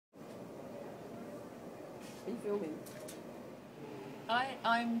Are you filming? Hi,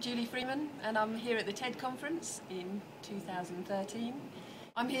 I'm Julie Freeman and I'm here at the TED conference in 2013.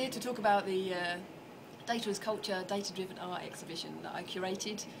 I'm here to talk about the Data as Culture, Data-Driven Art exhibition that I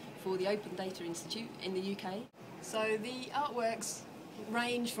curated for the Open Data Institute in the UK. So the artworks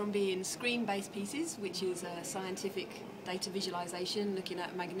range from being screen-based pieces, which is a scientific data visualisation looking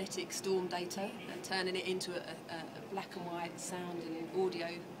at magnetic storm data and turning it into a black and white sound and audio,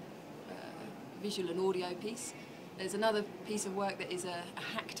 visual and audio piece. There's another piece of work that is a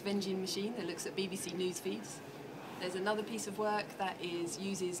hacked vending machine that looks at BBC news feeds. There's another piece of work that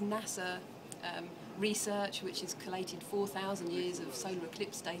uses NASA research, which has collated 4,000 years of solar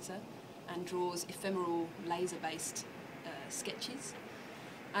eclipse data and draws ephemeral laser-based sketches.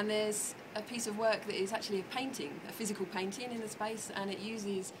 And there's a piece of work that is actually a painting, a physical painting in the space, and it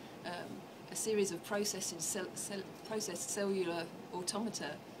uses a series of processed cellular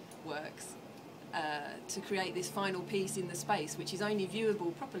automata works to create this final piece in the space, which is only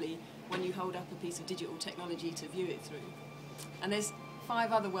viewable properly when you hold up a piece of digital technology to view it through. And there's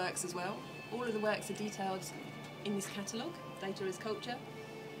 5 other works as well. All of the works are detailed in this catalogue, Data as Culture,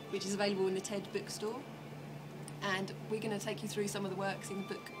 which is available in the TED bookstore. And we're going to take you through some of the works in the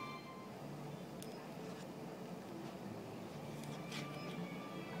book.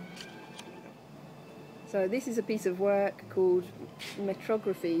 So this is a piece of work called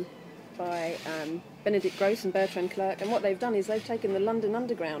Metrography by Benedict Gross and Bertrand Clerk, and what they've done is they've taken the London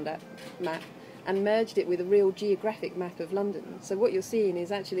Underground map and merged it with a real geographic map of London. So what you're seeing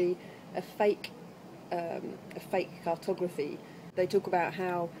is actually a fake cartography. They talk about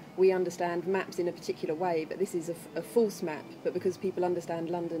how we understand maps in a particular way, but this is a false map. But because people understand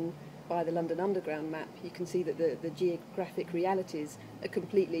London by the London Underground map, you can see that the geographic realities are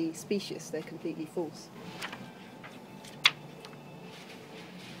completely specious, they're completely false.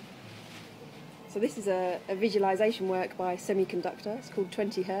 So this is a visualization work by Semiconductor. It's called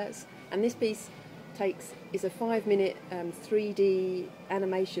 20 Hertz, and this piece is a 5-minute 3D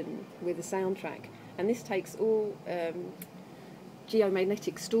animation with a soundtrack, and this takes all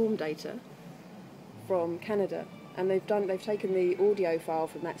geomagnetic storm data from Canada, and they've taken the audio file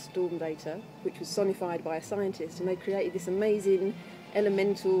from that storm data, which was sonified by a scientist, and they created this amazing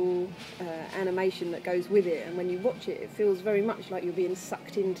elemental animation that goes with it. And when you watch it, it feels very much like you're being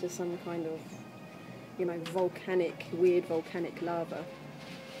sucked into some kind of, you know, weird volcanic lava.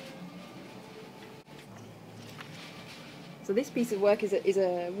 So this piece of work is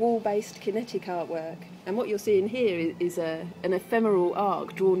a wall-based kinetic artwork, and what you're seeing here is an ephemeral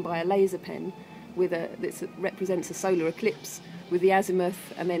arc drawn by a laser pen that represents a solar eclipse with the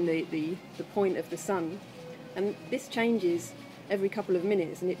azimuth and then the point of the sun. And this changes every couple of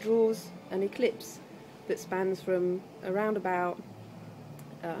minutes, and it draws an eclipse that spans from around about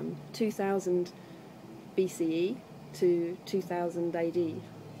 2000 BCE to 2000 AD.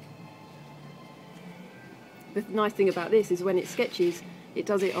 The nice thing about this is when it sketches, it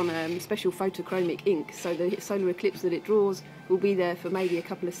does it on special photochromic ink, so the solar eclipse that it draws will be there for maybe a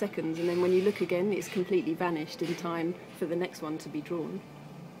couple of seconds, and then when you look again, it's completely vanished in time for the next one to be drawn.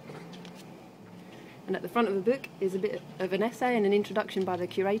 And at the front of the book is a bit of an essay and an introduction by the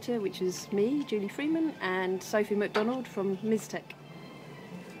curator, which is me, Julie Freeman, and Sophie MacDonald from MISTech.